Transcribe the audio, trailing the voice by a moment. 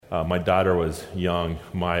My daughter was young,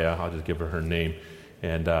 Maya, I'll just give her her name,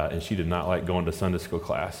 and she did not like going to Sunday school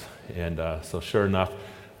class. And so sure enough,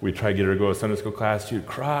 we tried to get her to go to Sunday school class. She would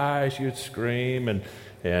cry, she would scream, and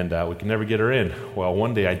we could never get her in. Well,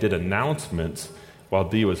 one day I did announcements while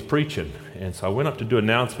Dee was preaching. And so I went up to do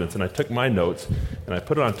announcements, and I took my notes, and I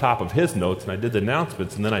put it on top of his notes, and I did the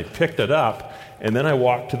announcements, and then I picked it up, and then I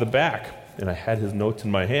walked to the back, and I had his notes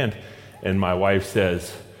in my hand, and my wife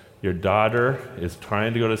says, "Your daughter is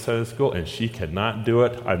trying to go to Sunday school, and she cannot do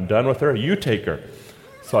it. I'm done with her. You take her."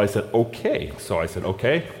 So I said,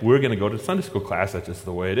 okay. We're going to go to Sunday school class. That's just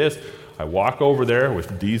the way it is. I walk over there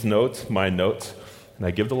with Dee's notes, my notes, and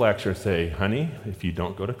I give the lecture and say, "Honey, if you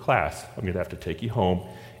don't go to class, I'm going to have to take you home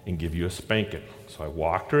and give you a spanking." So I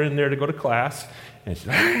walked her in there to go to class, and she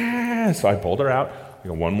said, so I pulled her out. I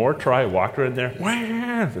go, "One more try." I walked her in there.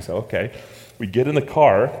 I said, okay. We get in the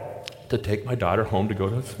car to take my daughter home to go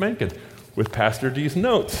to spanking with Pastor Dee's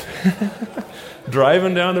notes.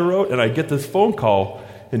 Driving down the road, and I get this phone call,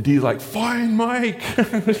 and Dee's like, "Find Mike,"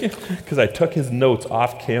 because I took his notes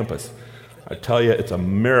off campus. I tell you, it's a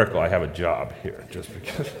miracle I have a job here, just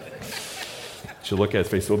because. She'll look at his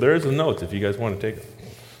face. So there's the notes if you guys want to take it.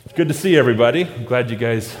 It's good to see everybody. I'm glad you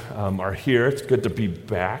guys are here. It's good to be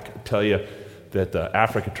back. I tell you that the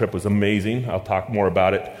Africa trip was amazing. I'll talk more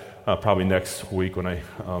about it probably next week when I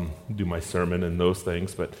do my sermon and those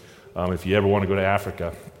things. But if you ever want to go to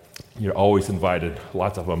Africa, you're always invited.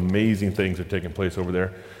 Lots of amazing things are taking place over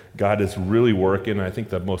there. God is really working. I think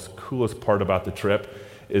the most coolest part about the trip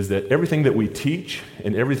is that everything that we teach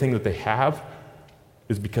and everything that they have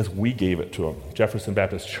is because we gave it to them. Jefferson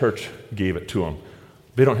Baptist Church gave it to them.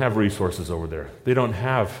 They don't have resources over there. They don't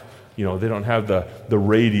have, the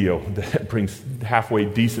radio that brings halfway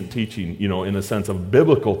decent teaching, in the sense of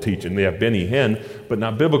biblical teaching. They have Benny Hinn, but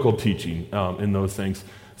not biblical teaching in those things.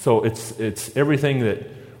 So it's everything that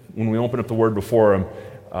when we open up the Word before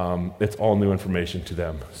them, it's all new information to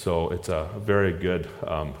them. So it's a very good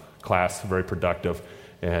class, very productive,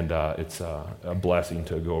 and it's a blessing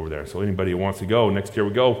to go over there. So anybody who wants to go, next year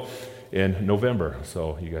we go in November.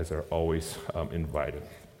 So you guys are always invited.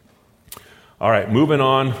 All right, moving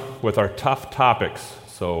on with our tough topics.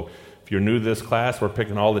 So if you're new to this class, we're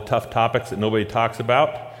picking all the tough topics that nobody talks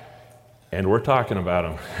about, and we're talking about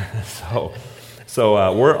them.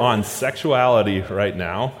 So we're on sexuality right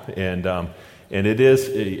now, and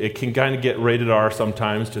it can kind of get rated R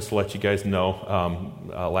sometimes, just to let you guys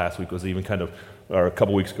know. Last week was even or a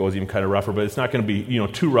couple weeks ago was even kind of rougher, but it's not going to be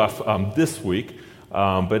too rough this week.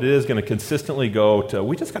 But it is going to consistently go to,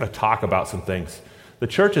 we just got to talk about some things. The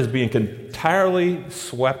church is being entirely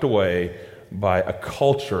swept away by a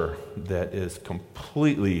culture that is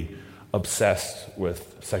completely obsessed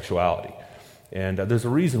with sexuality. And there's a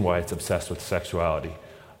reason why it's obsessed with sexuality,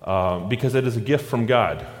 because it is a gift from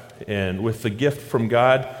God. And with the gift from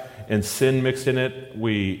God and sin mixed in it,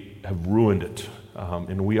 we have ruined it,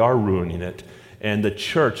 and we are ruining it. And the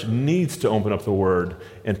church needs to open up the Word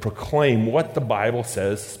and proclaim what the Bible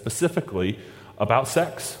says specifically about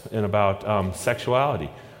sex and about sexuality.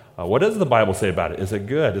 What does the Bible say about it? Is it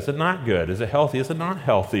good? Is it not good? Is it healthy? Is it not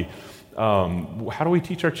healthy? How do we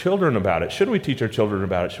teach our children about it? Should we teach our children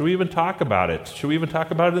about it? Should we even talk about it? Should we even talk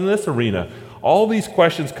about it in this arena? All these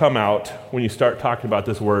questions come out when you start talking about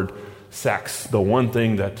this word sex, the one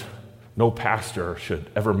thing that no pastor should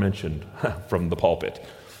ever mention from the pulpit.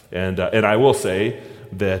 And I will say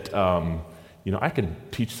that, I can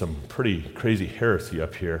teach some pretty crazy heresy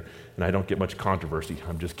up here, and I don't get much controversy.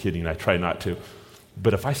 I'm just kidding. I try not to.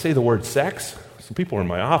 But if I say the word sex, some people are in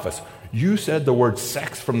my office, "You said the word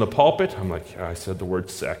sex from the pulpit?" I'm like, "Yeah, I said the word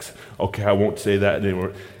sex." Okay, I won't say that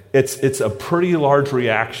anymore. It's a pretty large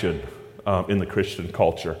reaction in the Christian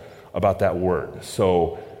culture about that word.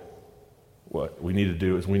 So what we need to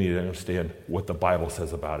do is we need to understand what the Bible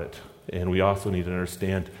says about it. And we also need to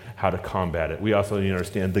understand how to combat it. We also need to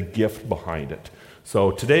understand the gift behind it.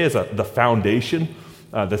 So today is the foundation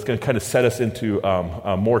that's going to kind of set us into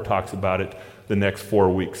more talks about it the next 4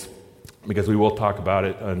 weeks, because we will talk about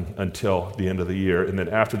it until the end of the year. And then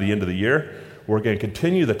after the end of the year, we're going to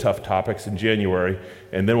continue the tough topics in January,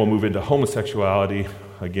 and then we'll move into homosexuality,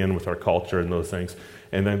 again with our culture and those things,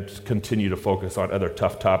 and then continue to focus on other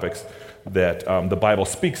tough topics that the Bible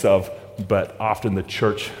speaks of, but often the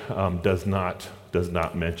church does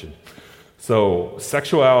not mention. So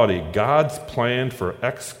sexuality, God's plan for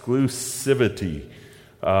exclusivity.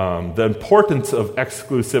 The importance of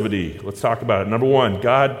exclusivity. Let's talk about it. Number one,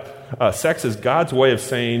 sex is God's way of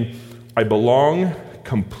saying, "I belong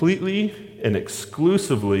completely and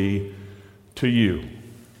exclusively to you."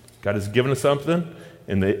 God has given us something,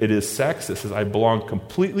 and it is sex. It says, I belong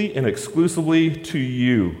completely and exclusively to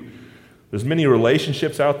you. There's many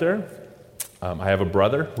relationships out there. I have a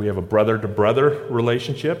brother. We have a brother-to-brother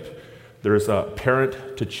relationship. There's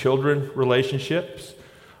parent-to-children relationships.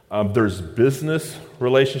 There's business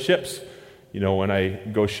relationships. When I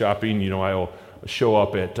go shopping, I'll show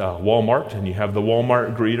up at Walmart, and you have the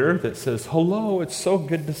Walmart greeter that says, hello, it's so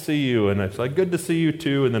good to see you. And it's like, good to see you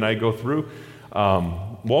too. And then I go through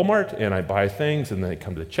Walmart, and I buy things, and then I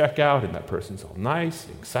come to the checkout, and that person's all nice,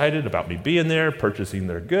 excited about me being there, purchasing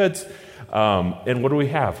their goods. And what do we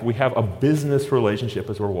have? We have a business relationship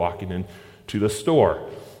as we're walking into the store.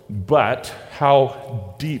 But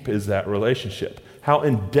how deep is that relationship? How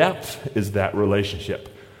in-depth is that relationship?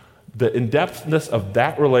 The in-depthness of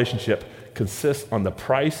that relationship consists on the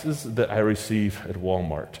prices that I receive at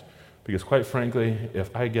Walmart. Because quite frankly,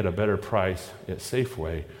 if I get a better price at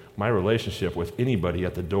Safeway, my relationship with anybody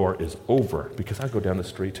at the door is over because I go down the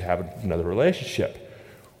street to have another relationship.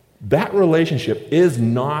 That relationship is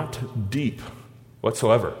not deep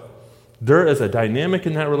whatsoever. There is a dynamic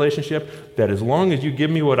in that relationship that as long as you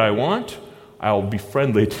give me what I want, I'll be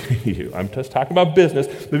friendly to you. I'm just talking about business.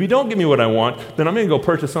 But if you don't give me what I want, then I'm going to go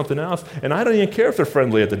purchase something else, and I don't even care if they're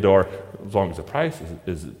friendly at the door as long as the price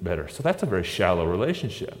is better. So that's a very shallow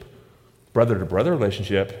relationship. Brother-to-brother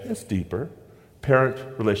relationship is deeper. Parent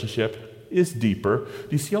relationship is deeper.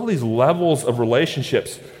 You see all these levels of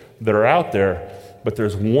relationships that are out there, but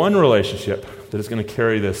there's one relationship that is going to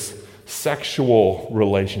carry this sexual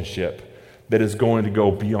relationship that is going to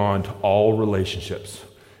go beyond all relationships.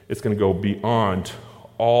 It's going to go beyond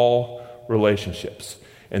all relationships.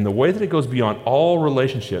 And the way that it goes beyond all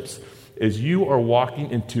relationships is you are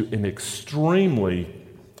walking into an extremely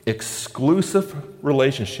exclusive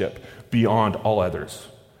relationship beyond all others.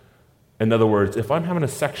 In other words, if I'm having a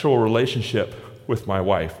sexual relationship with my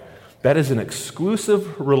wife, that is an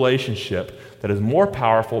exclusive relationship that is more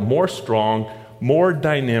powerful, more strong, more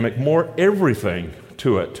dynamic, more everything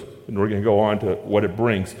to it. And we're going to go on to what it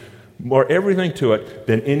brings. More everything to it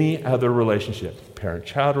than any other relationship,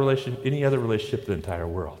 parent-child relationship, any other relationship in the entire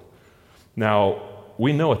world. Now,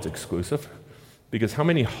 we know it's exclusive because how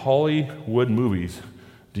many Hollywood movies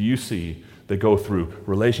do you see that go through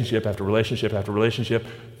relationship after relationship after relationship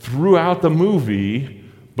throughout the movie,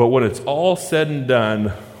 but when it's all said and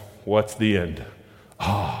done, what's the end?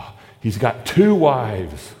 He's got 2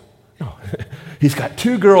 wives. No, he's got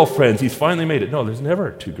 2 girlfriends. He's finally made it. No, there's never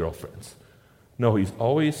 2 girlfriends. No, he's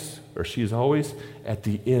always, or she's always at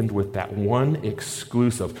the end with that one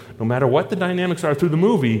exclusive. No matter what the dynamics are through the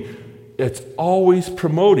movie, it's always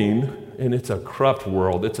promoting, and it's a corrupt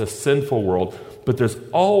world, it's a sinful world, but there's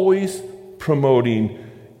always promoting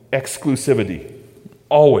exclusivity.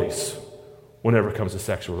 Always, whenever it comes to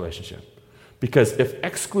sexual relationship. Because if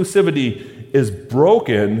exclusivity is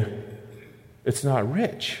broken, it's not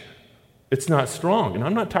rich. It's not strong. And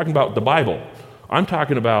I'm not talking about the Bible. I'm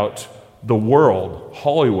talking about the world,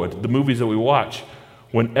 Hollywood, the movies that we watch.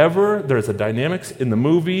 Whenever there's a dynamics in the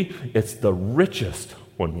movie, it's the richest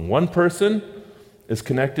when one person is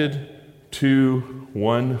connected to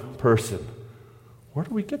one person. Where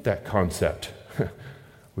do we get that concept?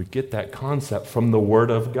 We get that concept from the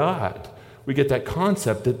Word of God. We get that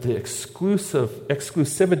concept that the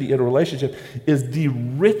exclusivity in a relationship is the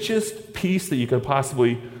richest piece that you could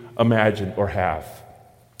possibly imagine or have.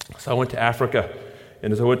 So I went to Africa.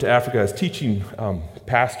 And as I went to Africa, I was teaching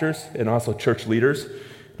pastors and also church leaders.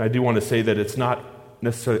 And I do want to say that it's not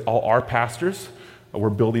necessarily all our pastors. We're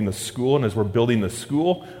building a school, and as we're building the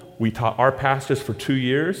school, we taught our pastors for 2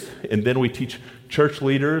 years, and then we teach church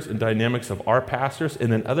leaders and dynamics of our pastors,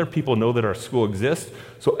 and then other people know that our school exists,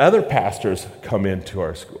 so other pastors come into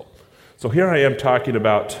our school. So here I am talking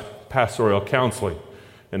about pastoral counseling.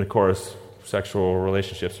 And of course, sexual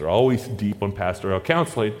relationships are always deep on pastoral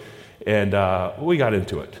counseling. And we got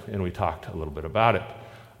into it, and we talked a little bit about it.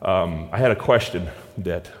 I had a question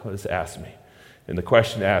that was asked me. And the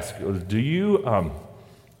question asked was, do you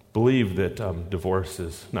believe that divorce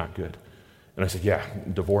is not good? And I said, yeah,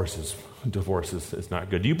 divorce is not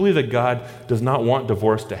good. Do you believe that God does not want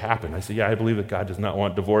divorce to happen? I said, yeah, I believe that God does not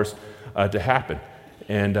want divorce to happen.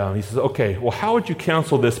 And he says, okay, well, how would you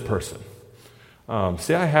counsel this person?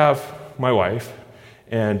 Say I have my wife,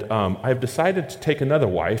 and I've decided to take another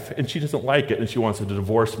wife, and she doesn't like it, and she wants to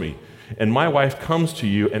divorce me. And my wife comes to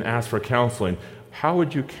you and asks for counseling. How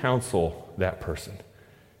would you counsel that person?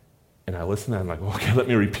 And I listened, and I'm like, okay, let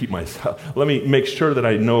me repeat myself. Let me make sure that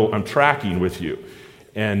I know I'm tracking with you.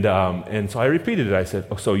 And so I repeated it. I said,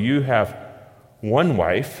 oh, so you have one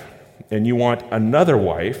wife, and you want another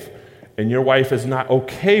wife, and your wife is not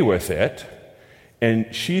okay with it,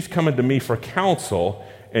 and she's coming to me for counsel,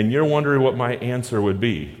 and you're wondering what my answer would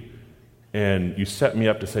be. And you set me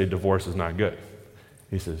up to say divorce is not good.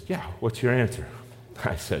 He says, yeah, what's your answer?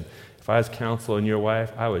 I said, if I was counseling your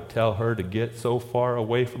wife, I would tell her to get so far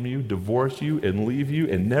away from you, divorce you, and leave you,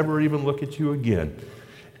 and never even look at you again.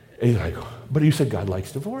 And he's like, but you said God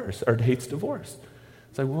likes divorce, or hates divorce.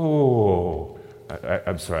 It's like, whoa.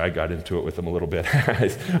 I'm sorry, I got into it with him a little bit,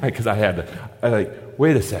 because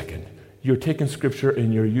wait a second. You're taking Scripture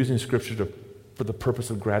and you're using Scripture for the purpose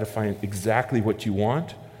of gratifying exactly what you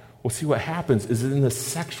want? Well, see, what happens is that in the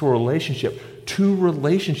sexual relationship, two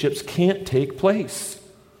relationships can't take place.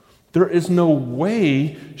 There is no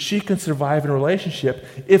way she can survive in a relationship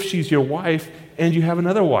if she's your wife and you have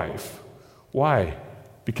another wife. Why?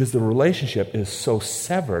 Because the relationship is so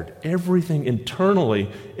severed. Everything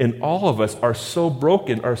internally in all of us are so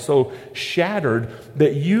broken, are so shattered,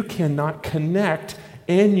 that you cannot connect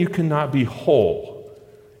and you cannot be whole.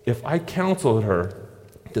 If I counseled her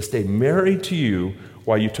to stay married to you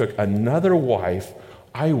while you took another wife,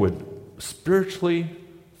 I would spiritually,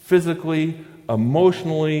 physically,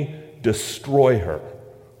 emotionally destroy her,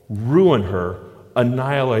 ruin her,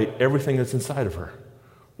 annihilate everything that's inside of her.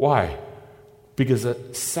 Why? Because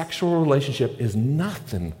a sexual relationship is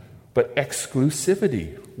nothing but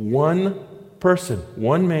exclusivity. One person,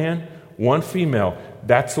 one man, one female.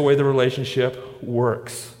 That's the way the relationship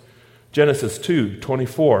works. Genesis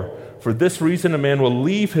 2:24. For this reason a man will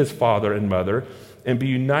leave his father and mother and be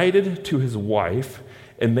united to his wife,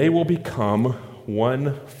 and they will become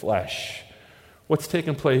one flesh. What's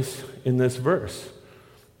taking place in this verse?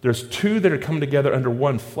 There's two that are coming together under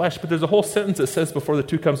one flesh, but there's a whole sentence that says before the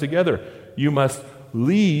two comes together, you must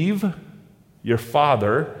leave your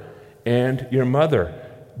father and your mother.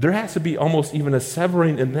 There has to be almost even a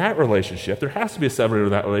severing in that relationship. There has to be a severing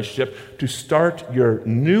in that relationship to start your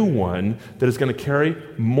new one that is going to carry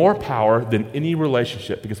more power than any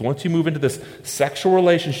relationship. Because once you move into this sexual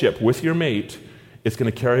relationship with your mate, it's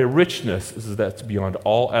going to carry a richness that's beyond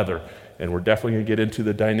all other. And we're definitely going to get into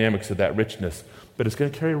the dynamics of that richness. But it's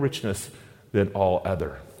going to carry a richness than all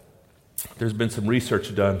other. There's been some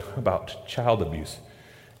research done about child abuse.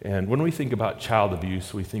 And when we think about child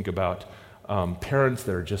abuse, we think about parents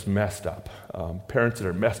that are just messed up, parents that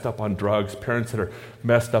are messed up on drugs, parents that are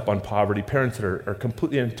messed up on poverty, parents that are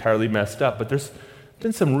completely and entirely messed up. But there's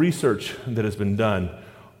been some research that has been done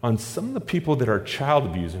on some of the people that are child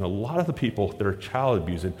abusing. A lot of the people that are child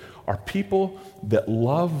abusing are people that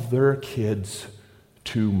love their kids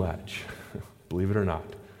too much, believe it or not.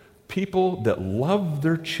 People that love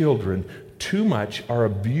their children too much are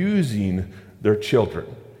abusing their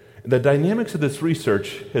children. The dynamics of this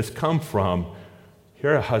research has come from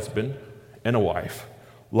here a husband and a wife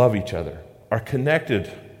love each other, are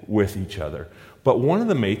connected with each other. But one of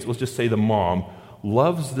the mates, let's just say the mom,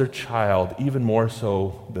 loves their child even more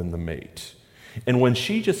so than the mate. And when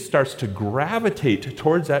she just starts to gravitate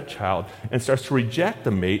towards that child and starts to reject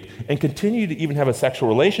the mate and continue to even have a sexual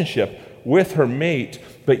relationship with her mate,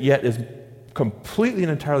 but yet is completely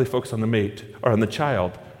and entirely focused on the mate or on the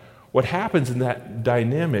child, what happens in that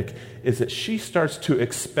dynamic is that she starts to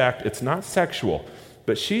expect, it's not sexual,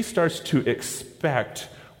 but she starts to expect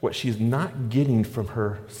what she's not getting from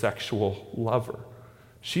her sexual lover.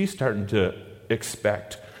 She's starting to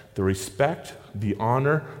expect the respect, the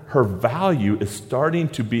honor, her value is starting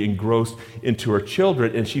to be engrossed into her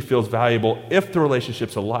children, and she feels valuable if the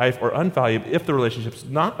relationship's alive, or unvaluable if the relationship's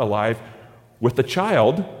not alive with the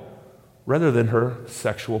child rather than her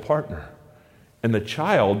sexual partner. And the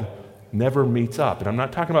child never meets up. And I'm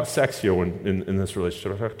not talking about sex here in this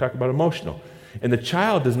relationship. I'm talking about emotional. And the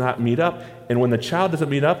child does not meet up. And when the child doesn't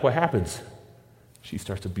meet up, what happens? She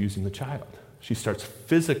starts abusing the child. She starts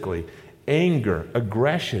physically, anger,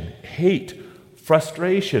 aggression, hate,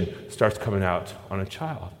 frustration starts coming out on a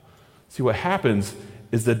child. See, what happens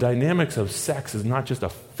is the dynamics of sex is not just a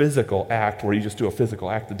physical act where you just do a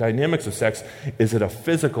physical act. The dynamics of sex is that a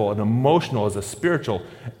physical, an emotional, is a spiritual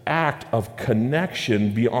act of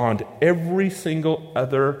connection beyond every single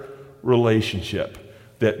other relationship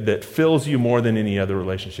that fills you more than any other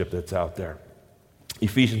relationship that's out there.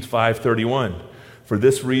 Ephesians 5:31. For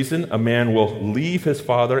this reason, a man will leave his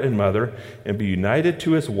father and mother and be united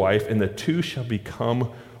to his wife, and the two shall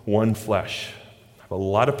become one flesh. I have a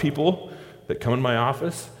lot of people that come in my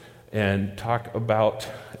office and talk about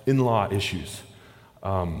in-law issues.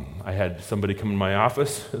 I had somebody come in my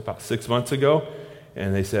office about 6 months ago,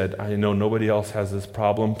 and they said, I know nobody else has this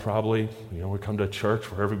problem, probably. We come to a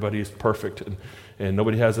church where everybody is perfect, and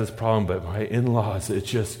nobody has this problem, but my in-laws,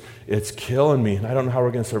 it's killing me, and I don't know how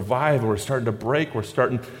we're going to survive, and we're starting to break, we're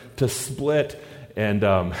starting to split, And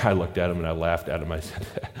I looked at him and I laughed at him. I said,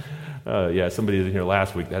 yeah, somebody was in here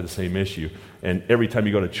last week that had the same issue. And every time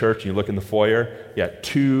you go to church and you look in the foyer,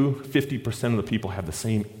 50% of the people have the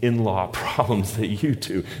same in-law problems that you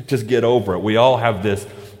do. Just get over it. We all have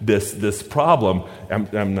this problem.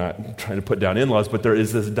 I'm not trying to put down in-laws, but there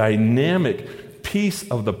is this dynamic piece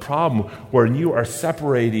of the problem where you are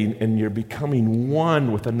separating and you're becoming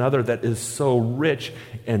one with another that is so rich,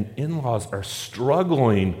 and in-laws are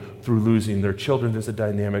struggling through losing their children. There's a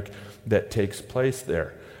dynamic that takes place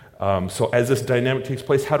there. So as this dynamic takes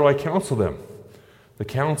place, how do I counsel them? The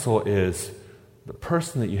counsel is the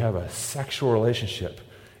person that you have a sexual relationship.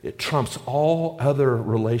 It trumps all other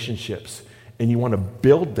relationships. And you want to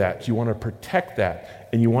build that. You want to protect that.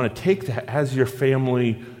 And you want to take that as your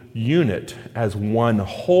family unit, as one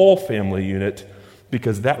whole family unit,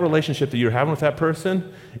 because that relationship that you're having with that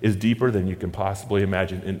person is deeper than you can possibly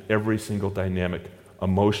imagine in every single dynamic,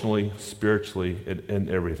 emotionally, spiritually, and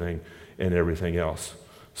everything else.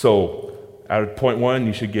 So, at point one,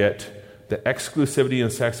 you should get the exclusivity in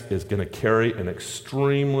sex is going to carry an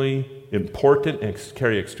extremely important and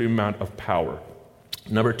carry an extreme amount of power.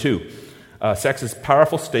 Number two, sex is a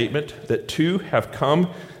powerful statement that two have come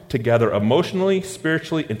together emotionally,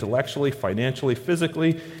 spiritually, intellectually, financially,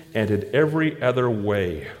 physically, and in every other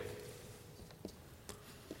way.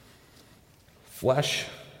 Flesh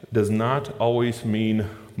does not always mean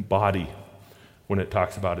body when it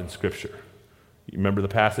talks about in Scripture. You remember the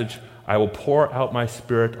passage? I will pour out my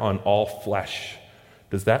Spirit on all flesh.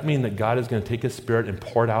 Does that mean that God is going to take His Spirit and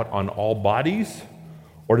pour it out on all bodies?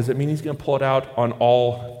 Or does it mean He's going to pour it out on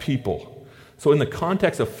all people? So in the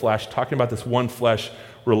context of flesh, talking about this one flesh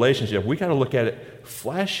relationship, we got to look at it.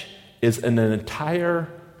 Flesh is an entire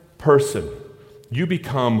person. You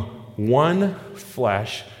become one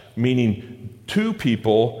flesh, meaning two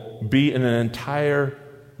people be in an entire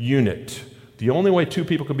unit. The only way two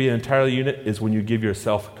people can be an entire unit is when you give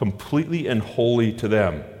yourself completely and wholly to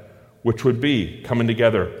them, which would be coming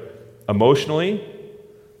together emotionally,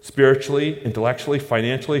 spiritually, intellectually,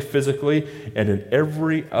 financially, physically, and in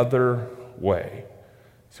every other way.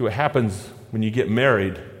 See what happens when you get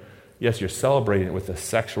married. Yes, you're celebrating it with a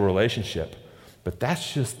sexual relationship, but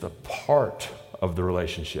that's just the part of the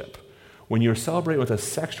relationship. When you're celebrating with a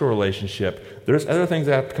sexual relationship, there's other things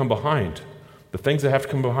that have to come behind. The things that have to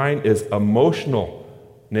come behind is emotional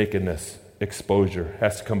nakedness, exposure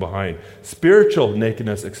has to come behind. Spiritual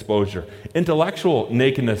nakedness, exposure. Intellectual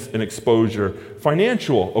nakedness and exposure.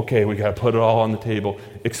 Financial, okay, we got to put it all on the table.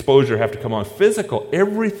 Exposure have to come on. Physical,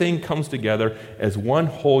 everything comes together as one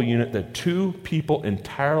whole unit that two people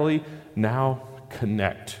entirely now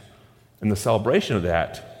connect. And the celebration of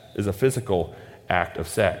that is a physical act of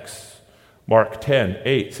sex. Mark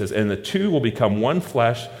 10:8 says, and the two will become one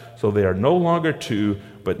flesh, so they are no longer two,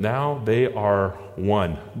 but now they are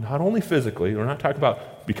one. Not only physically, we're not talking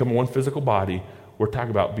about becoming one physical body, we're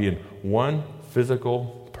talking about being one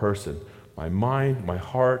physical person. My mind, my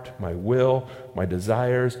heart, my will, my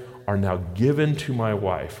desires are now given to my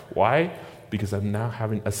wife. Why? Because I'm now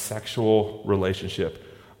having a sexual relationship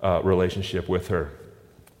with her.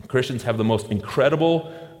 Christians have the most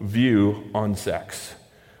incredible view on sex.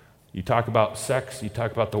 You talk about sex, you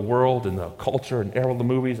talk about the world and the culture and all the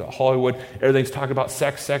movies, Hollywood, everything's talking about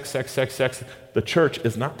sex. The church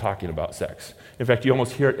is not talking about sex. In fact, you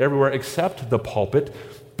almost hear it everywhere except the pulpit,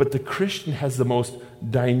 but the Christian has the most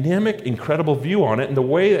dynamic, incredible view on it, and the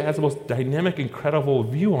way it has the most dynamic, incredible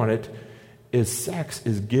view on it is sex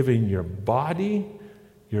is giving your body,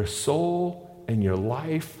 your soul, and your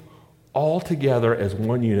life all together as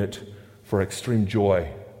one unit for extreme joy,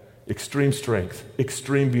 extreme strength,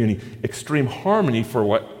 extreme beauty, extreme harmony for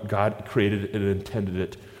what God created and intended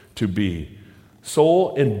it to be.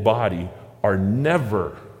 Soul and body are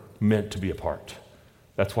never meant to be apart.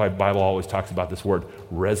 That's why the Bible always talks about this word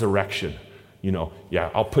resurrection.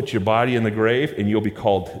 I'll put your body in the grave and you'll be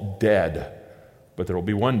called dead. But there will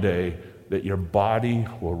be one day that your body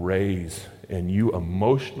will raise and you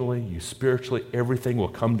emotionally, you spiritually, everything will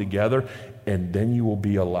come together and then you will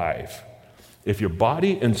be alive. If your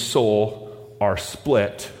body and soul are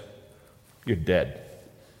split, you're dead.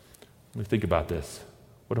 Let me think about this.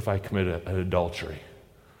 What if I committed an adultery?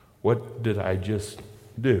 What did I just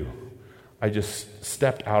do? I just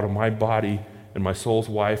stepped out of my body, and my soul's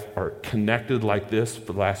wife are connected like this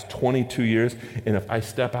for the last 22 years, and if I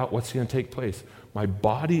step out, what's going to take place? My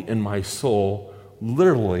body and my soul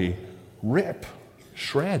literally rip,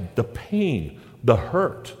 shred, the pain, the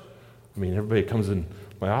hurt. Everybody comes in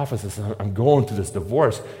my office and says, I'm going through this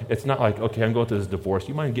divorce. It's not like, okay, I'm going through this divorce.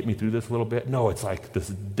 You mind get me through this a little bit? No, it's like this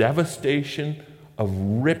devastation of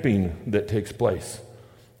ripping that takes place.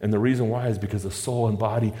 And the reason why is because the soul and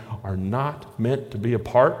body are not meant to be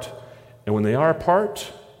apart. And when they are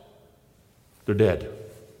apart, they're dead.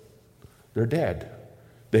 They're dead.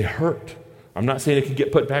 They hurt. I'm not saying it can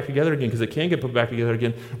get put back together again, because it can get put back together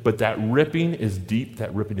again, but that ripping is deep,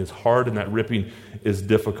 that ripping is hard, and that ripping is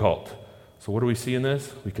difficult. So what do we see in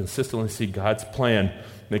this? We consistently see God's plan,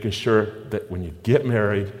 making sure that when you get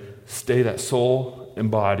married, stay that soul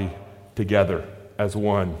and body together as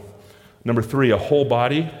one. Number 3, a whole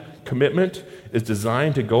body commitment is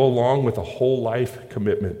designed to go along with a whole life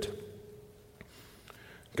commitment.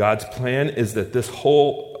 God's plan is that this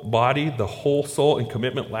whole body, the whole soul and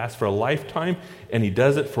commitment lasts for a lifetime, and he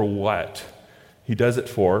does it for what? He does it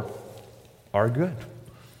for our good.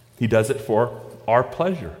 He does it for our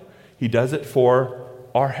pleasure. He does it for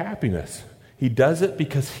our happiness. He does it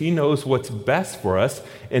because he knows what's best for us,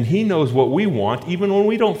 and he knows what we want, even when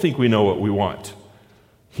we don't think we know what we want.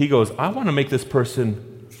 He goes, I want to make this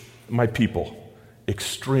person, my people,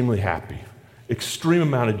 extremely happy, extreme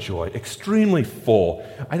amount of joy, extremely full.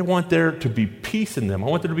 I want there to be peace in them. I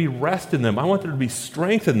want there to be rest in them. I want there to be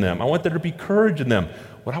strength in them. I want there to be courage in them.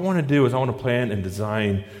 What I want to do is I want to plan and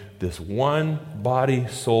design this one body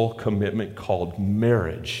soul commitment called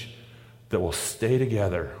marriage that will stay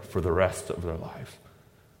together for the rest of their lives.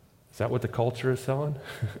 Is that what the culture is selling?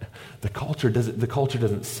 The culture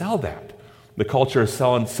doesn't sell that. The culture is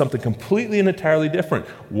selling something completely and entirely different.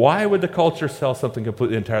 Why would the culture sell something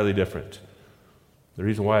completely and entirely different? The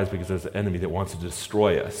reason why is because there's an enemy that wants to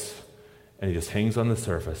destroy us. And he just hangs on the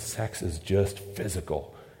surface. Sex is just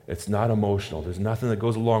physical. It's not emotional. There's nothing that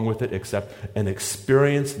goes along with it except an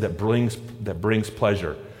experience that brings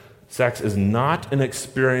pleasure. Sex is not an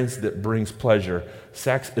experience that brings pleasure.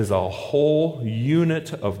 Sex is a whole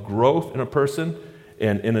unit of growth in a person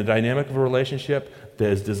and in a dynamic of a relationship that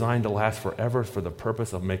is designed to last forever for the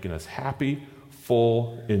purpose of making us happy,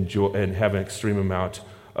 full, and have an extreme amount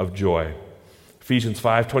of joy. Ephesians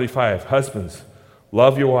 5:25, husbands,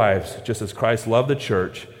 love your wives just as Christ loved the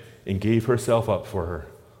church and gave himself up for her.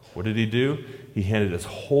 What did he do? He handed his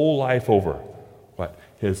whole life over. What?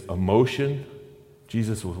 His emotion.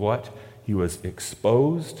 Jesus was what? He was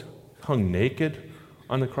exposed, hung naked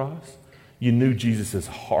on the cross. You knew Jesus'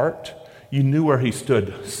 heart. You knew where he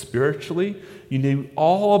stood spiritually. You knew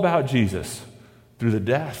all about Jesus through the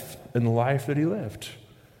death and the life that he lived.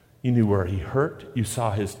 You knew where he hurt. You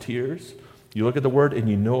saw his tears. You look at the Word and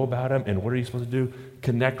you know about him. And what are you supposed to do?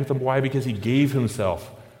 Connect with him. Why? Because he gave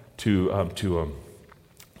himself to him.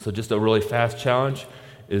 So just a really fast challenge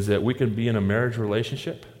is that we can be in a marriage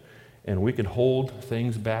relationship and we can hold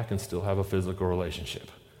things back and still have a physical relationship.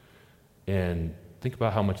 And think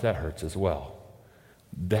about how much that hurts as well.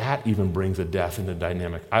 That even brings a death in the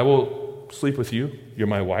dynamic. I will sleep with you. You're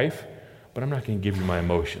my wife. But I'm not going to give you my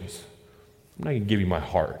emotions. I'm not going to give you my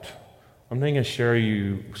heart. I'm not going to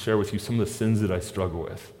share with you some of the sins that I struggle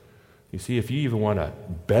with. You see, if you even want a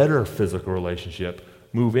better physical relationship,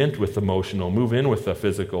 move in with the emotional, move in with the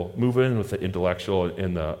physical, move in with the intellectual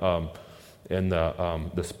and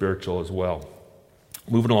the spiritual as well.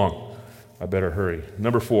 Moving along. I better hurry.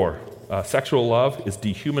 Number 4, sexual love is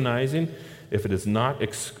dehumanizing if it is not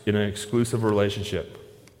in an exclusive relationship.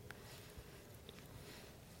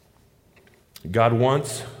 God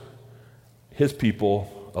wants his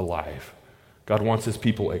people alive. God wants his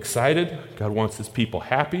people excited. God wants his people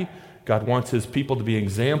happy. God wants his people to be an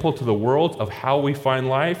example to the world of how we find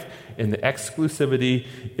life, and the exclusivity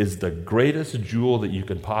is the greatest jewel that you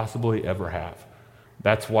can possibly ever have.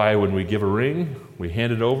 That's why when we give a ring, we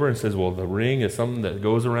hand it over and says, well, the ring is something that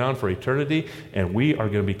goes around for eternity, and we are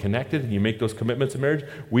going to be connected, and you make those commitments in marriage,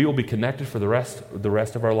 we will be connected for the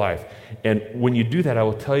rest of our life. And when you do that, I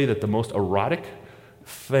will tell you that the most erotic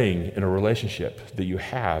thing in a relationship that you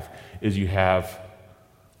have is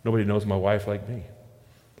nobody knows my wife like me.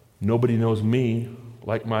 Nobody knows me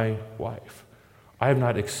like my wife. I have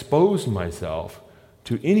not exposed myself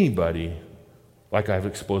to anybody like I've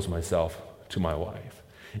exposed myself to my wife.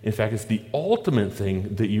 In fact, it's the ultimate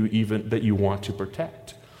thing that you want to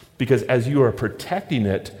protect. Because as you are protecting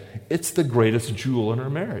it, it's the greatest jewel in our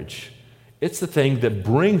marriage. It's the thing that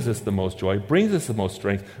brings us the most joy, brings us the most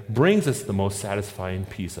strength, brings us the most satisfying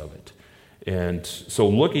piece of it. And so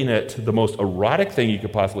looking at the most erotic thing you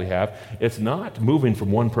could possibly have, it's not moving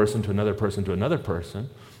from one person to another person to another person,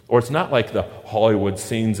 or it's not like the Hollywood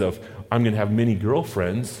scenes of, I'm going to have many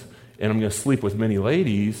girlfriends and I'm going to sleep with many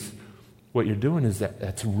ladies. What you're doing is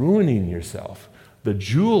that's ruining yourself. The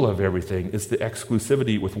jewel of everything is the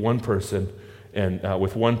exclusivity with one person and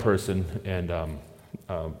with one person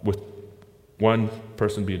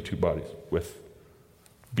being two bodies, with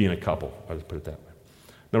being a couple. I'll just put it that way.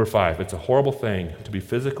 Number 5, it's a horrible thing to be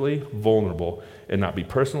physically vulnerable and not be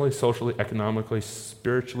personally, socially, economically,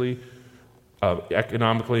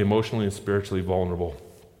 emotionally, and spiritually vulnerable.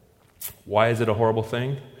 Why is it a horrible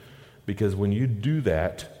thing? Because when you do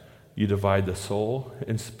that, you divide the soul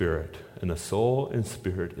and spirit, and the soul and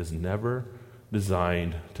spirit is never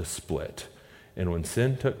designed to split. And when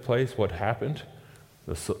sin took place, what happened?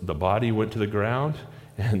 The body went to the ground,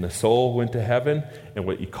 and the soul went to heaven, and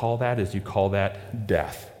what you call that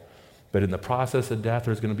death. But in the process of death,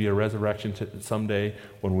 there's going to be a resurrection someday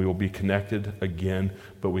when we will be connected again,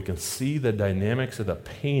 but we can see the dynamics of the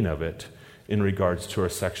pain of it in regards to our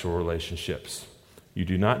sexual relationships. You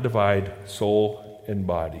do not divide soul and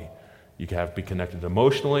body. You have to be connected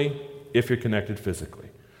emotionally if you're connected physically.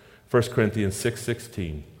 1 Corinthians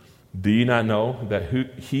 6:16. Do you not know that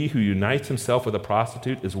he who unites himself with a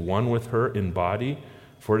prostitute is one with her in body?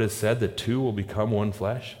 For it is said that two will become one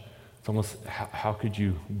flesh. It's almost, how could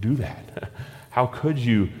you do that? How could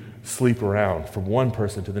you sleep around from one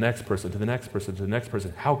person to the next person, to the next person, to the next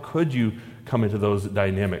person? How could you come into those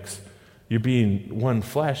dynamics? You're being one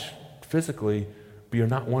flesh physically, but you're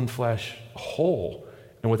not one flesh whole.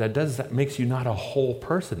 And what that does is that makes you not a whole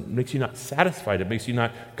person. It makes you not satisfied. It makes you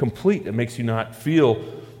not complete. It makes you not feel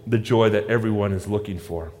the joy that everyone is looking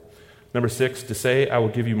for. Number 6, to say, I will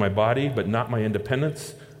give you my body, but not my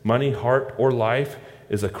independence, money, heart, or life,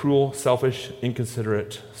 is a cruel, selfish,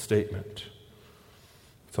 inconsiderate statement.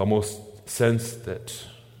 It's almost sense that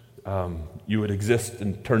you would exist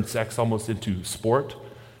and turn sex almost into sport,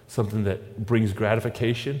 something that brings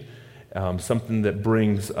gratification, something that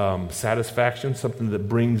brings satisfaction, something that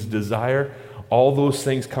brings desire. All those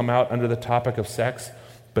things come out under the topic of sex,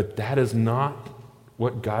 but that is not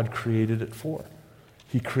what God created it for.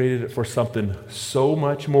 He created it for something so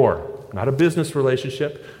much more. Not a business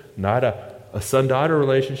relationship, not a son-daughter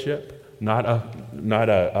relationship, not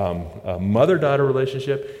a mother-daughter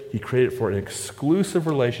relationship. He created it for an exclusive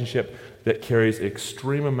relationship that carries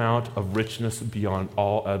extreme amount of richness beyond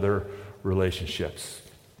all other relationships.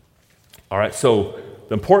 All right, so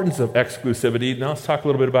the importance of exclusivity. Now let's talk a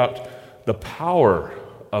little bit about the power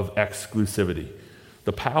of exclusivity.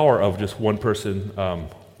 The power of just one person,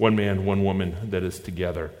 one man, one woman that is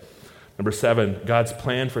together. Number 7, God's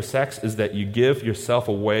plan for sex is that you give yourself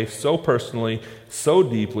away so personally, so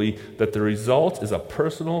deeply, that the result is a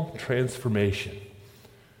personal transformation.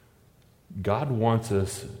 God wants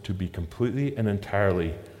us to be completely and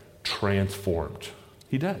entirely transformed.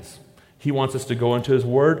 He does. He wants us to go into His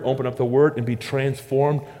Word, open up the Word, and be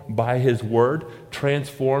transformed by His Word,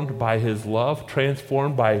 transformed by His love,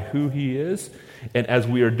 transformed by who He is. And as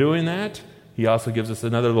we are doing that, He also gives us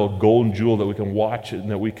another little golden jewel that we can watch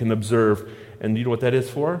and that we can observe. And you know what that is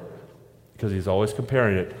for? Because He's always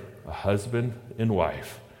comparing it, a husband and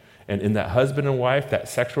wife. And in that husband and wife, that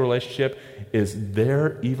sexual relationship is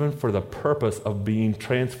there even for the purpose of being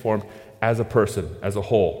transformed as a person, as a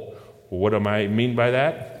whole. Well, what do I mean by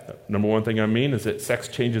that? Number one thing I mean is that sex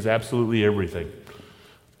changes absolutely everything.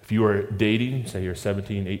 If you are dating, say you're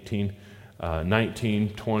 17, 18, 19,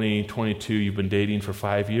 20, 22, you've been dating for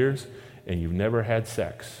 5 years, and you've never had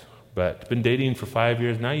sex, but been dating for 5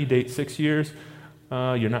 years, now you date 6 years,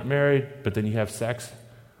 you're not married, but then you have sex.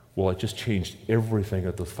 Well, it just changed everything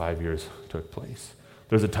that those 5 years took place.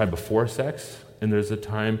 There's a time before sex, and there's a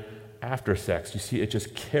time after sex. You see, it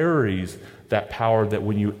just carries that power that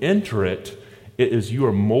when you enter it, it is you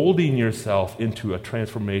are molding yourself into a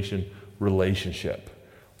transformation relationship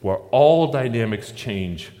where all dynamics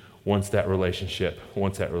change once that relationship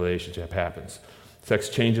happens. Sex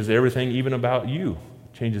changes everything, even about you.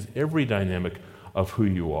 Changes every dynamic of who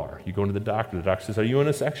you are. You go to the doctor says, are you in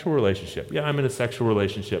a sexual relationship? Yeah, I'm in a sexual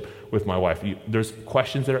relationship with my wife. There's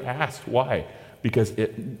questions that are asked. Why? Because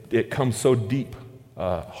it comes so deep,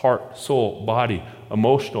 heart, soul, body,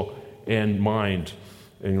 emotional, and mind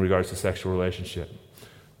in regards to sexual relationship.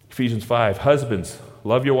 Ephesians 5, husbands,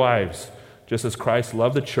 love your wives, just as Christ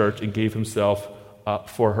loved the church and gave Himself up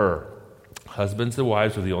for her. Husbands and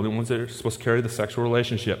wives are the only ones that are supposed to carry the sexual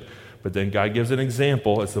relationship. But then God gives an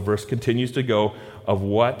example, as the verse continues to go, of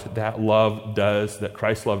what that love does, that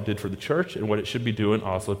Christ's love did for the church, and what it should be doing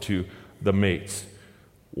also to the mates.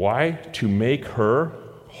 Why? To make her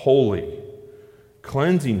holy,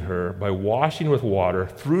 cleansing her by washing with water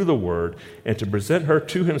through the word, and to present her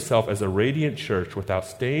to Himself as a radiant church without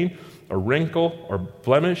stain or wrinkle or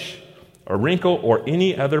blemish, or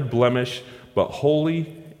any other blemish, but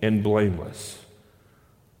holy and blameless.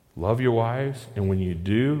 Love your wives, and when you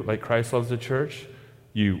do, like Christ loves the church,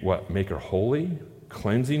 you make her holy,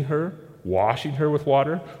 cleansing her washing her with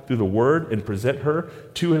water through the word, and present her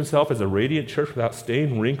to himself as a radiant church without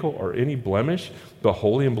stain, wrinkle, or any blemish, but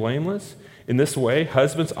holy and blameless? In this way,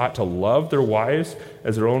 husbands ought to love their wives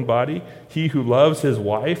as their own body. He who loves his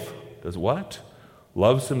wife does what?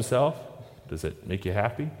 Loves himself. Does it make you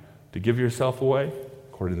happy to give yourself away?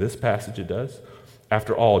 According to this passage, it does.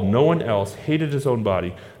 After all, no one else hated his own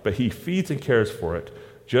body, but he feeds and cares for it,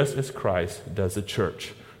 just as Christ does the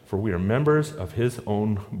church, for we are members of his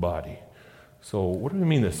own body. So what do you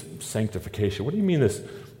mean this sanctification? What do you mean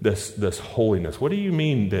this holiness? What do you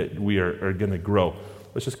mean that we are going to grow?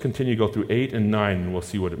 Let's just continue to go through 8 and 9, and we'll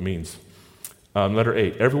see what it means. Letter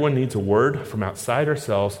 8, everyone needs a word from outside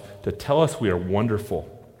ourselves to tell us we are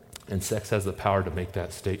wonderful, and sex has the power to make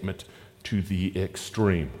that statement to the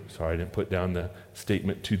extreme. Sorry, I didn't put down the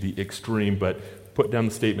statement to the extreme, but put down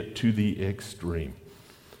the statement to the extreme.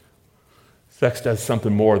 Sex does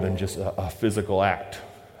something more than just a physical act.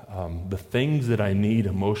 The things that I need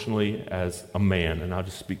emotionally as a man, and I'll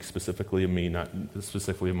just speak specifically of me, not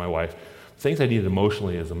specifically of my wife, things I need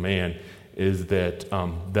emotionally as a man is that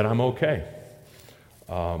I'm okay,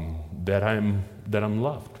 that I'm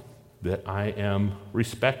loved, that I am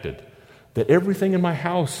respected, that everything in my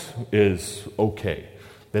house is okay,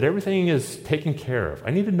 that everything is taken care of. I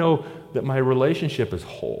need to know that my relationship is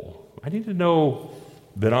whole. I need to know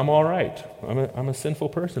that I'm all right. I'm a sinful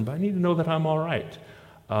person, but I need to know that I'm all right.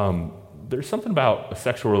 There's something about a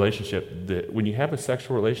sexual relationship that when you have a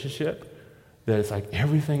sexual relationship, that it's like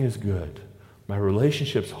everything is good. My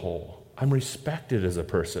relationship's whole. I'm respected as a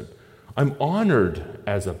person. I'm honored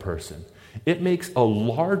as a person. It makes a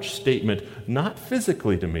large statement, not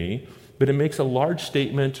physically to me, but it makes a large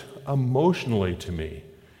statement emotionally to me.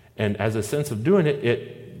 And as a sense of doing it,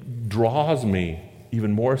 it draws me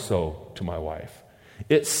even more so to my wife.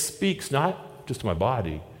 It speaks not just to my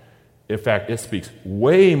body. In fact, it speaks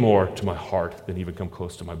way more to my heart than even come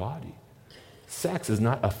close to my body. Sex is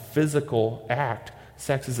not a physical act.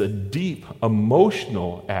 Sex is a deep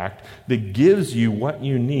emotional act that gives you what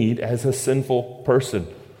you need as a sinful person.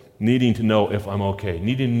 Needing to know if I'm okay,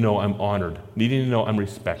 needing to know I'm honored, needing to know I'm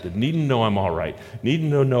respected, needing to know I'm all right,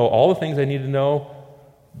 needing to know all the things I need to know.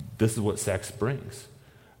 This is what sex brings.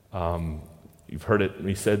 You've heard it,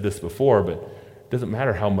 we said this before, but it doesn't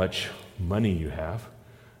matter how much money you have.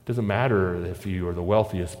 It doesn't matter if you are the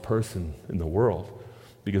wealthiest person in the world,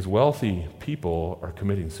 because wealthy people are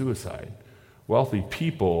committing suicide. Wealthy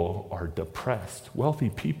people are depressed.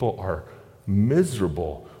 Wealthy people are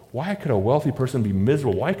miserable. Why could a wealthy person be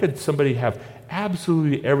miserable? Why could somebody have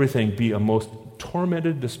absolutely everything be a most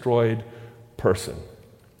tormented, destroyed person?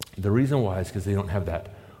 The reason why is because they don't have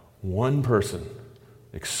that one person,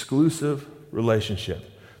 exclusive relationship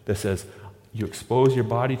that says, you expose your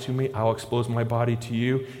body to me, I'll expose my body to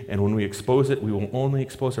you, and when we expose it, we will only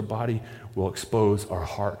expose our body, we'll expose our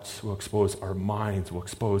hearts, we'll expose our minds, we'll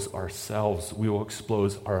expose ourselves, we will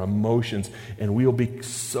expose our emotions, and we will be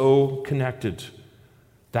so connected.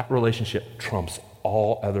 That relationship trumps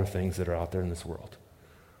all other things that are out there in this world.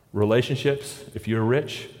 Relationships, if you're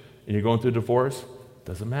rich and you're going through a divorce,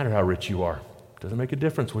 doesn't matter how rich you are. Doesn't make a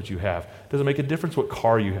difference what you have. Doesn't make a difference what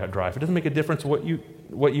car you drive. It doesn't make a difference what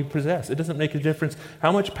you possess. It doesn't make a difference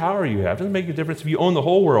how much power you have. It doesn't make a difference if you own the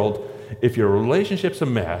whole world. If your relationship's a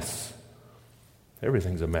mess,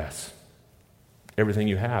 everything's a mess. Everything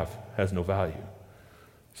you have has no value.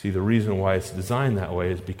 See, the reason why it's designed that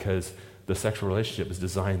way is because the sexual relationship is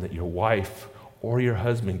designed that your wife or your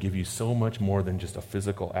husband give you so much more than just a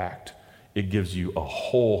physical act. It gives you a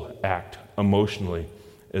whole act emotionally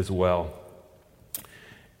as well.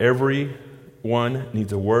 Everyone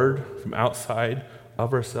needs a word from outside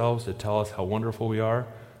of ourselves to tell us how wonderful we are.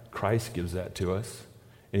 Christ gives that to us,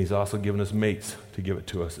 and he's also given us mates to give it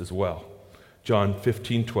to us as well. John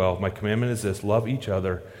 15:12, my commandment is this, love each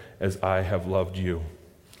other as I have loved you.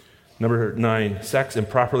 Number 9, sex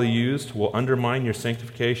improperly used will undermine your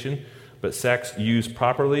sanctification, but sex used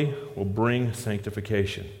properly will bring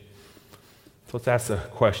sanctification. So let's ask the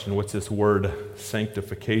question, what's this word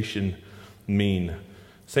sanctification mean?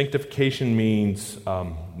 Sanctification means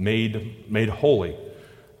made holy,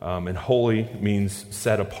 and holy means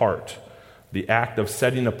set apart. The act of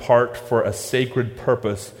setting apart for a sacred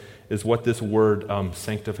purpose is what this word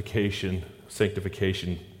sanctification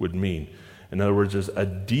would mean. In other words, there's a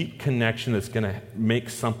deep connection that's going to make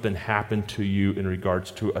something happen to you in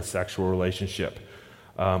regards to a sexual relationship.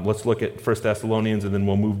 Let's look at 1 Thessalonians, and then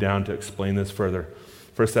we'll move down to explain this further.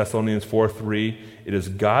 1 Thessalonians 4:3, it is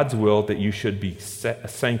God's will that you should be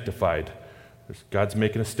sanctified. God's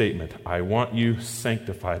making a statement. I want you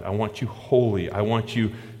sanctified. I want you holy. I want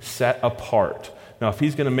you set apart. Now, if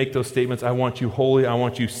he's going to make those statements, I want you holy, I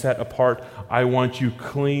want you set apart, I want you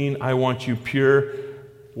clean, I want you pure,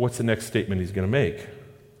 what's the next statement he's going to make?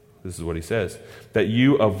 This is what he says, that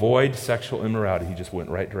you avoid sexual immorality. He just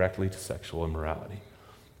went right directly to sexual immorality.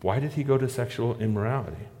 Why did he go to sexual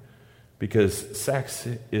immorality? Because sex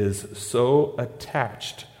is so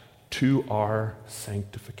attached to our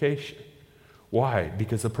sanctification. Why?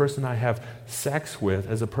 Because the person I have sex with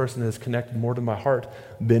is a person that is connected more to my heart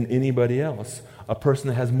than anybody else. A person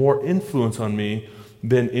that has more influence on me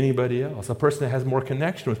than anybody else. A person that has more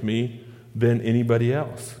connection with me than anybody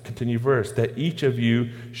else. Continue verse, that each of you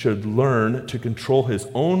should learn to control his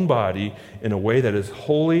own body in a way that is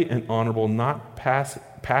holy and honorable, not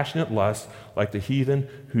passionate lust like the heathen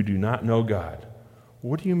who do not know God.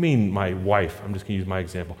 What do you mean my wife, I'm just going to use my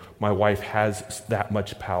example, my wife has that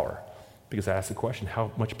much power? Because I asked the question,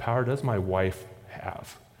 how much power does my wife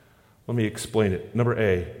have? Let me explain it. Number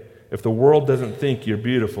A, if the world doesn't think you're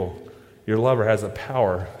beautiful, your lover has the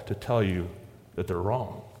power to tell you that they're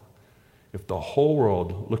wrong. If the whole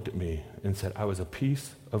world looked at me and said I was a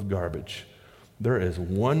piece of garbage, there is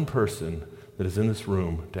one person that is in this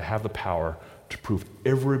room to have the power to prove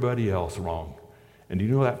everybody else wrong. And do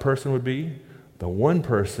you know who that person would be? The one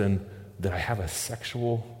person that I have a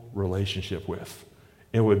sexual relationship with.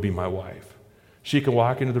 It would be my wife. She can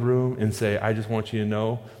walk into the room and say, I just want you to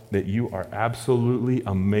know that you are absolutely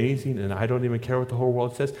amazing and I don't even care what the whole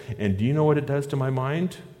world says. And do you know what it does to my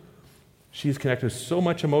mind? She's connected so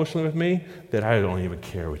much emotionally with me that I don't even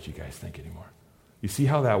care what you guys think anymore. You see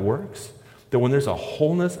how that works? That when there's a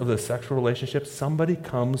wholeness of the sexual relationship, somebody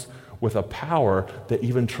comes with a power that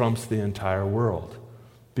even trumps the entire world.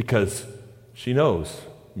 Because she knows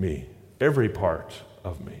me, every part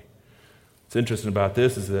of me. What's interesting about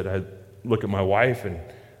this is that I look at my wife and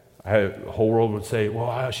the whole world would say,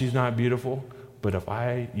 well, she's not beautiful. But if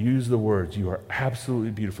I use the words, you are absolutely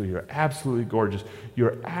beautiful, you're absolutely gorgeous,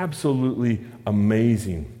 you're absolutely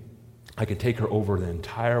amazing, I can take her over the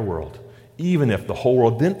entire world. Even if the whole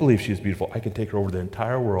world didn't believe she's beautiful, I can take her over the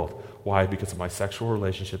entire world. Why? Because of my sexual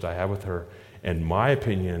relationships I have with her. And my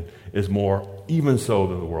opinion is more even so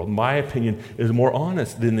than the world. My opinion is more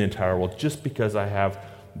honest than the entire world just because I have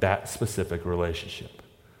that specific relationship.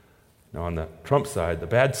 Now on the Trump side, the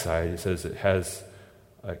bad side, it says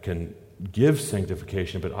it can give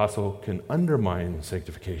sanctification, but also can undermine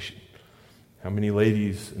sanctification. How many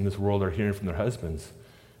ladies in this world are hearing from their husbands,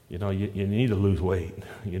 you need to lose weight.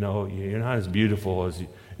 You're not as beautiful as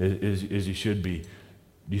you should be.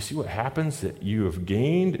 Do you see what happens? That you have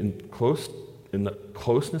gained in the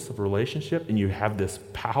closeness of relationship, and you have this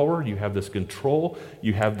power, you have this control,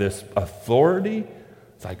 you have this authority.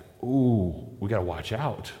 It's like, ooh, we got to watch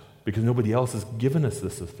out because nobody else has given us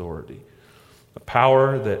this authority. The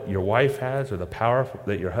power that your wife has or the power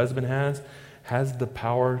that your husband has the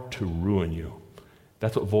power to ruin you.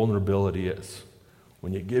 That's what vulnerability is.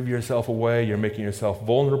 When you give yourself away, you're making yourself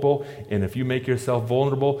vulnerable, and if you make yourself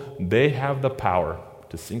vulnerable, they have the power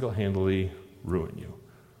to single-handedly ruin you.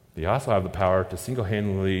 They also have the power to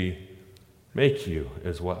single-handedly make you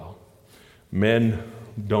as well. Men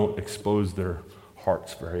don't expose their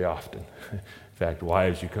hearts very often. In fact,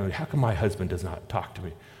 wives, you come, how come my husband does not talk to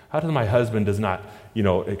me? How come my husband does not,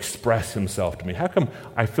 express himself to me? How come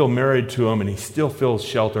I feel married to him and he still feels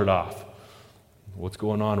sheltered off? What's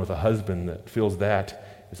going on with a husband that feels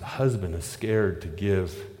that is a husband is scared to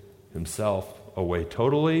give himself away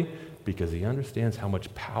totally because he understands how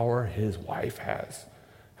much power his wife has,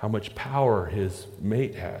 how much power his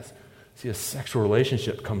mate has. See, a sexual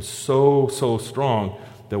relationship comes so strong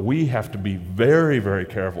that we have to be very, very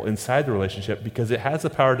careful inside the relationship because it has the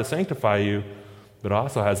power to sanctify you, but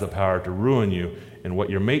also has the power to ruin you. And what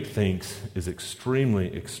your mate thinks is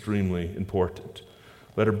extremely, extremely important.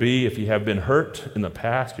 Letter B, if you have been hurt in the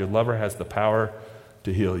past, your lover has the power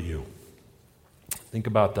to heal you. Think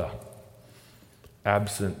about the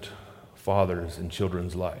absent fathers in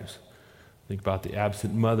children's lives. Think about the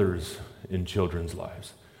absent mothers in children's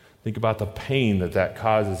lives. Think about the pain that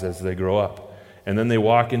causes as they grow up. And then they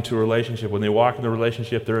walk into a relationship. When they walk into a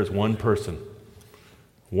relationship, there is one person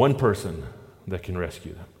that can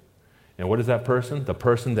rescue them. And what is that person? The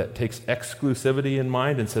person that takes exclusivity in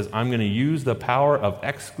mind and says, I'm going to use the power of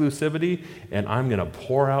exclusivity and I'm going to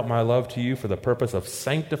pour out my love to you for the purpose of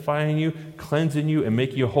sanctifying you, cleansing you, and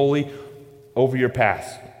making you holy over your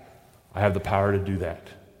past. I have the power to do that.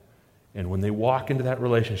 And when they walk into that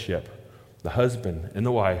relationship, the husband and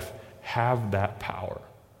the wife have that power.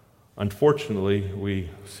 Unfortunately,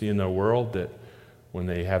 we see in the world that when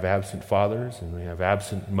they have absent fathers and they have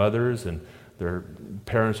absent mothers and their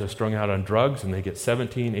parents are strung out on drugs and they get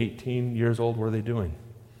 17, 18 years old, what are they doing?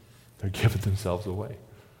 They're giving themselves away.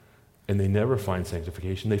 And they never find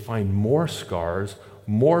sanctification. They find more scars,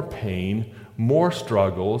 more pain, more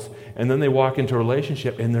struggles, and then they walk into a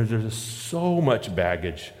relationship and there's so much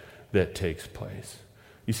baggage that takes place.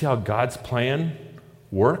 You see how God's plan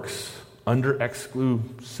works under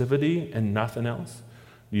exclusivity and nothing else?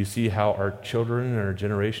 You see how our children and our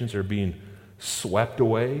generations are being swept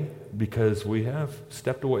away because we have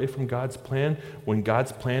stepped away from God's plan, when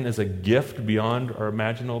God's plan is a gift beyond our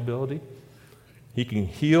imaginable ability? He can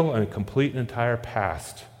heal and complete an entire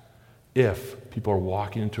past if people are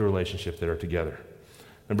walking into a relationship that are together.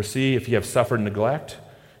 Number C, if you have suffered neglect,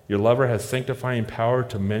 your lover has sanctifying power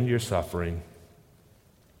to mend your suffering.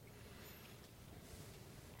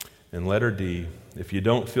 And letter D, if you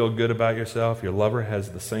don't feel good about yourself, your lover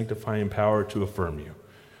has the sanctifying power to affirm you.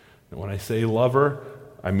 And when I say lover,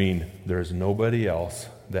 I mean there's nobody else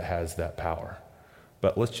that has that power.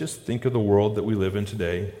 But let's just think of the world that we live in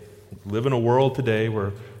today. We live in a world today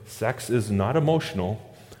where sex is not emotional.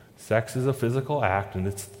 Sex is a physical act, and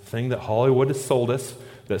it's the thing that Hollywood has sold us,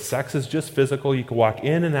 that sex is just physical. You can walk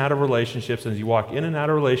in and out of relationships, and as you walk in and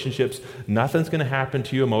out of relationships, nothing's going to happen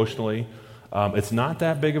to you emotionally. It's not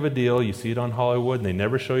that big of a deal. You see it on Hollywood, and they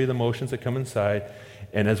never show you the emotions that come inside.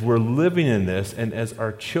 And as we're living in this, and as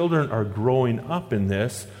our children are growing up in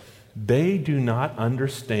this, they do not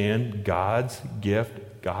understand God's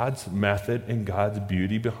gift, God's method, and God's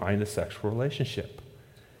beauty behind a sexual relationship.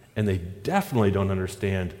 And they definitely don't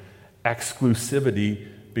understand exclusivity,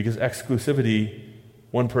 because exclusivity,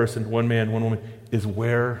 one person, one man, one woman, is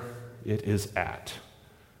where it is at.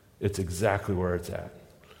 It's exactly where it's at.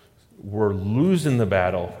 We're losing the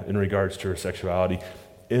battle in regards to our sexuality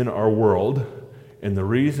in our world, and the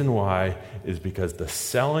reason why is because the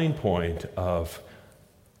selling point of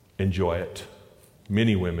enjoy it,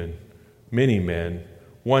 many women, many men,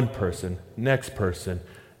 one person, next person,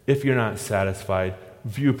 if you're not satisfied,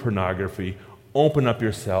 view pornography, open up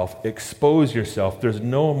yourself, expose yourself. There's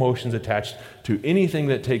no emotions attached to anything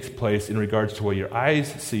that takes place in regards to what your eyes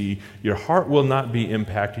see. Your heart will not be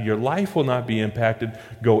impacted. Your life will not be impacted.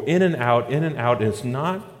 Go in and out, and it's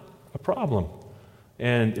not a problem.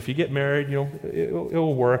 And if you get married, it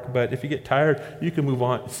will work. But if you get tired, you can move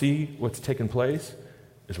on. See, what's taking place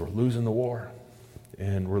is we're losing the war.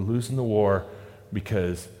 And we're losing the war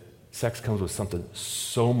because sex comes with something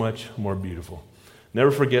so much more beautiful. Never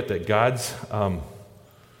forget that God's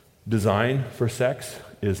design for sex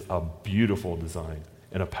is a beautiful design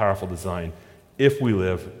and a powerful design if we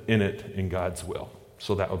live in it in God's will.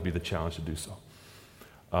 So that would be the challenge to do so.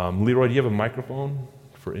 Leroy, do you have a microphone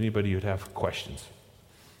for anybody who'd have questions?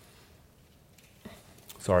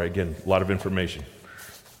 Sorry, again, a lot of information.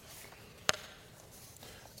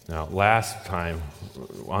 Now, last time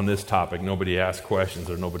on this topic, nobody asked questions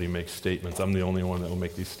or nobody makes statements. I'm the only one that will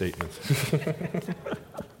make these statements.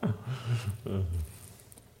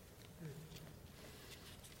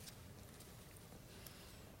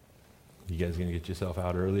 You guys going to get yourself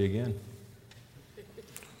out early again?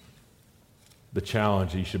 The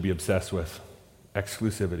challenge you should be obsessed with,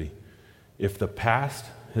 exclusivity. If the past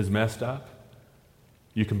has messed up,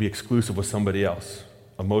 you can be exclusive with somebody else.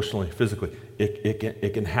 Emotionally, physically,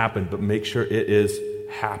 it can happen, but make sure it is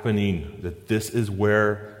happening, that this is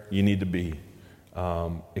where you need to be.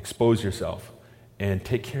 Expose yourself and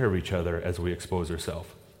take care of each other as we expose ourselves.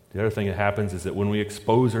 The other thing that happens is that when we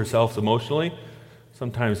expose ourselves emotionally,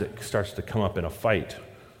 sometimes it starts to come up in a fight.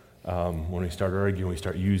 When we start arguing, we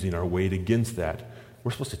start using our weight against that.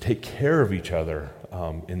 We're supposed to take care of each other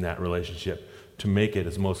in that relationship to make it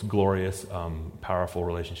as most glorious, powerful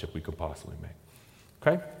relationship we could possibly make.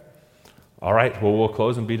 Okay? All right, well, we'll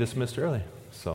close and be dismissed early.